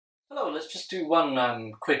So let's just do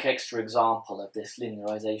one quick extra example of this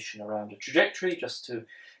linearization around a trajectory, just to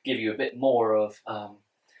give you a bit more of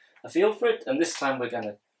a feel for it. And this time we're going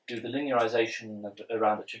to do the linearization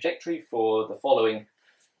around a trajectory for the following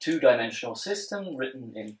two-dimensional system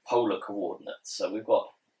written in polar coordinates. So we've got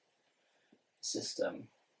a system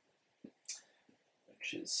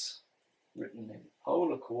which is written in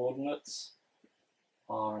polar coordinates,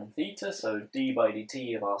 r and theta, so d by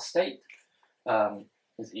dt of our state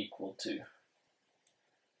is equal to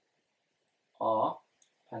r,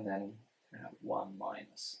 and then we have 1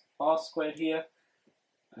 minus r squared here,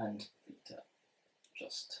 and theta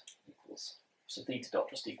just equals, so theta dot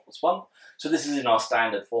just equals 1. So this is in our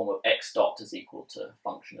standard form of x dot is equal to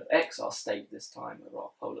function of x, our state this time of our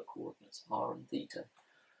polar coordinates r and theta.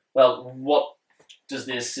 Well, what does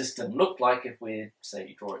this system look like if we,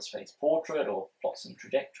 say, draw its phase portrait or plot some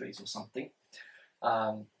trajectories or something?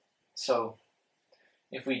 So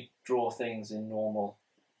if we draw things in normal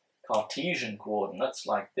Cartesian coordinates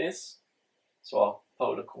like this, so our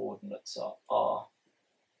polar coordinates are r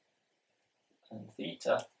and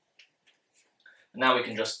theta, and now we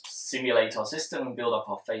can just simulate our system and build up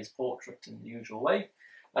our phase portrait in the usual way.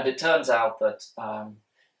 And it turns out that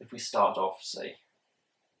if we start off, say,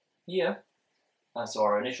 here, so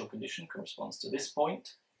our initial condition corresponds to this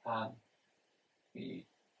point, we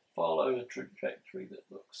follow a trajectory that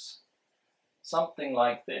looks something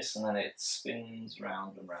like this, and then it spins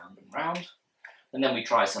round and round and round. And then we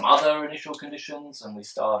try some other initial conditions, and we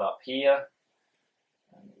start up here,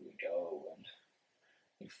 and we go and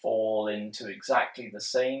we fall into exactly the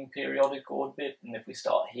same periodic orbit. And if we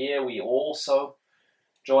start here, we also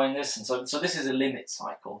join this, and so this is a limit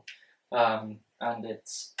cycle, and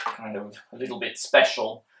it's kind of a little bit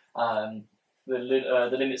special. The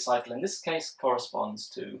limit cycle in this case corresponds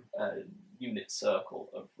to a unit circle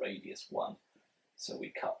of radius 1. So we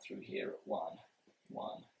cut through here at 1,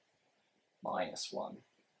 1, minus 1,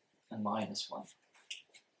 and minus 1.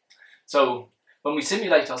 So when we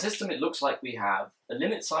simulate our system, it looks like we have a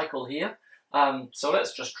limit cycle here. So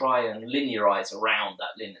let's just try and linearize around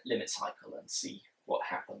that limit cycle and see what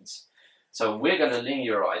happens. So we're going to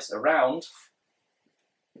linearize around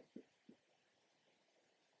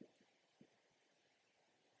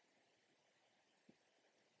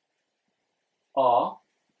r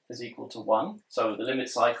is equal to 1. So the limit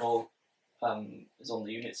cycle is on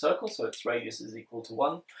the unit circle, so its radius is equal to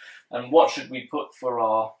 1. And what should we put for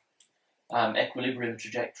our equilibrium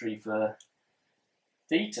trajectory for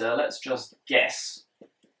theta? Let's just guess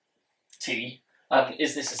t.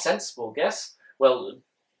 Is this a sensible guess? Well,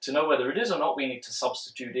 to know whether it is or not, we need to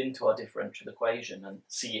substitute into our differential equation and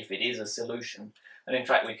see if it is a solution. And in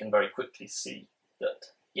fact, we can very quickly see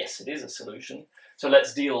that yes, it is a solution. So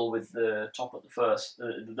let's deal with the top of the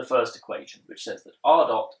first equation, which says that r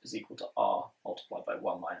dot is equal to r multiplied by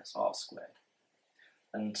 1 minus r squared.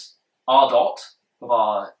 And r dot of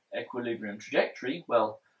our equilibrium trajectory,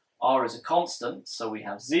 well, r is a constant, so we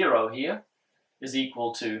have 0 here, is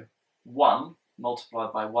equal to 1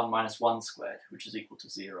 multiplied by 1 minus 1 squared, which is equal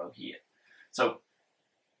to 0 here. So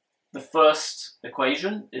the first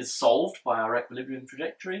equation is solved by our equilibrium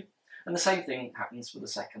trajectory, and the same thing happens for the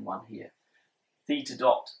second one here. Theta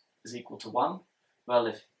dot is equal to 1. Well,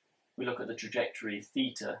 if we look at the trajectory,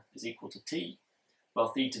 theta is equal to t. Well,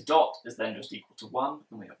 theta dot is then just equal to 1,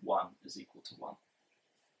 and we have 1 is equal to 1.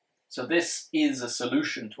 So this is a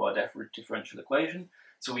solution to our differential equation,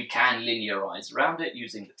 so we can linearize around it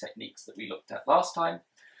using the techniques that we looked at last time.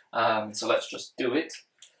 So let's just do it.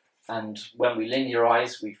 And when we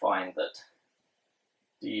linearize, we find that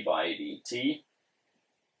d by dt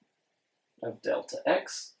of delta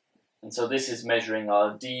x, and so this is measuring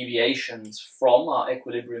our deviations from our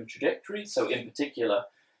equilibrium trajectory. So in particular,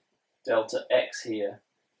 delta x here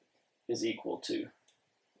is equal to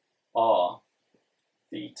r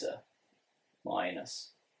theta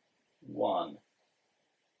minus 1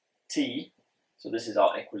 t. So this is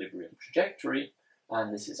our equilibrium trajectory,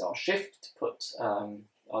 and this is our shift to put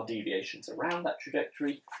our deviations around that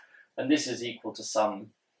trajectory. And this is equal to some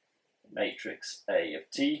matrix A of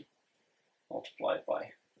t multiplied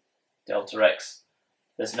by delta x.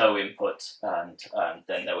 There's no input, and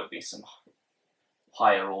then there would be some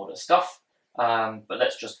higher order stuff. But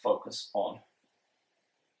let's just focus on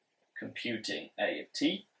computing A of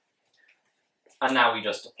t. And now we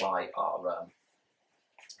just apply our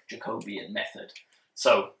Jacobian method.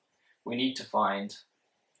 So we need to find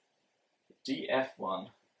df1,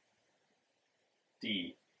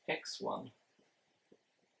 dx1,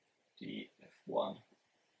 df1,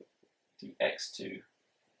 dx2,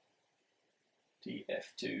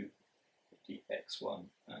 df2, dx1,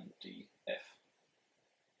 and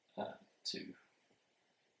 2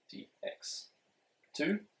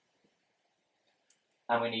 dx2.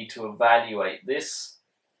 And we need to evaluate this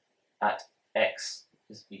at x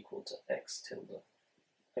is equal to x tilde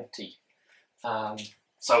of t.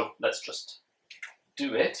 So let's just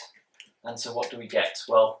do it. And so what do we get?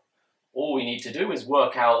 Well, all we need to do is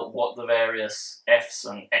work out what the various f's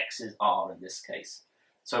and x's are in this case.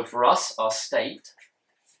 So for us, our state,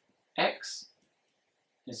 x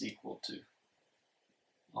is equal to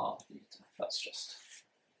r theta. That's just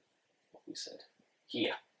what we said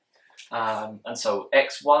here. And so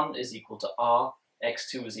x1 is equal to r,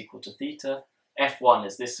 x2 is equal to theta, f1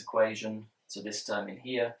 is this equation, so this term in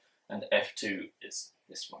here, and f2 is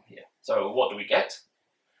this one here. So what do we get?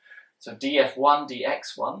 So df1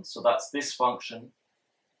 dx1, so that's this function,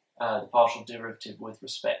 the partial derivative with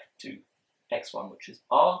respect to x1, which is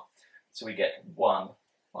r, so we get 1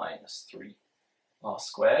 minus 3r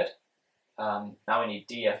squared. Now we need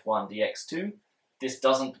df1 dx2. This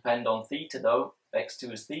doesn't depend on theta though,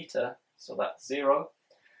 x2 is theta, so that's 0.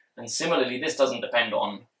 And similarly, this doesn't depend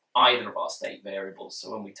on either of our state variables,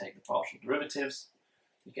 so when we take the partial derivatives,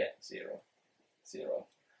 we get 0, 0.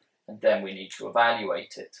 And then we need to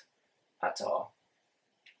evaluate it at our,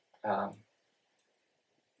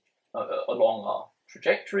 along our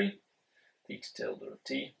trajectory, theta tilde of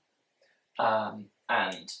t,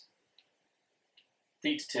 and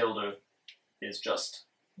theta tilde is just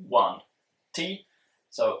 1t,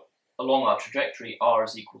 so along our trajectory r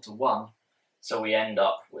is equal to 1, so we end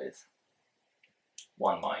up with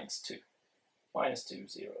 1 minus 2, minus 2,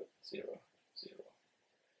 0, 0, 0.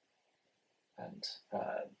 And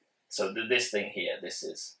so this thing here, this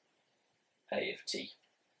is a of t.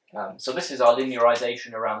 So this is our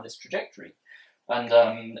linearization around this trajectory.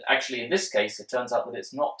 And actually in this case, it turns out that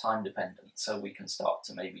it's not time dependent, so we can start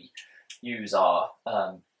to maybe use our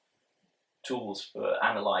tools for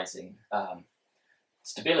analyzing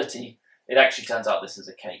stability. It actually turns out this is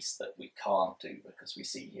a case that we can't do, because we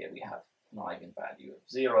see here we have an eigenvalue of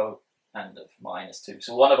 0 and of minus 2.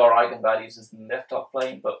 So one of our eigenvalues is in the left-half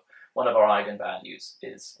plane, but one of our eigenvalues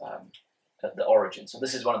is at the origin. So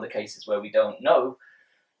this is one of the cases where we don't know.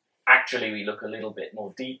 Actually, we look a little bit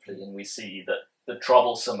more deeply and we see that the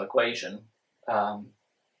troublesome equation,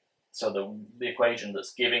 so the equation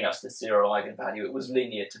that's giving us this 0 eigenvalue, it was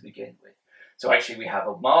linear to begin with. So actually we have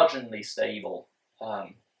a marginally stable,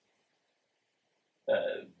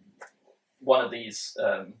 one of these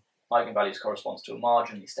eigenvalues corresponds to a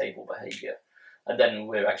marginally stable behavior, and then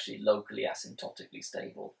we're actually locally asymptotically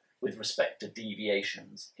stable with respect to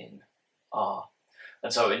deviations in R.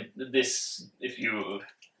 And so in this, if you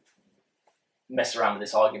mess around with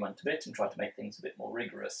this argument a bit and try to make things a bit more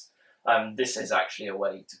rigorous, this is actually a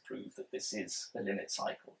way to prove that this is a limit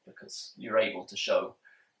cycle, because you're able to show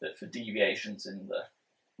that for deviations in the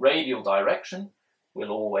radial direction,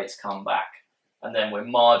 we'll always come back, and then we're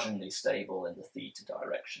marginally stable in the theta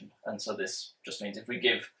direction. And so this just means if we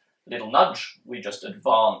give a little nudge, we just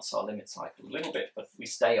advance our limit cycle a little bit, but we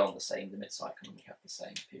stay on the same limit cycle and we have the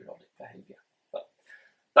same periodic behavior. But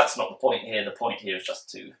that's not the point here. The point here is just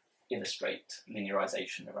to illustrate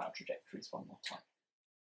linearization around trajectories one more time.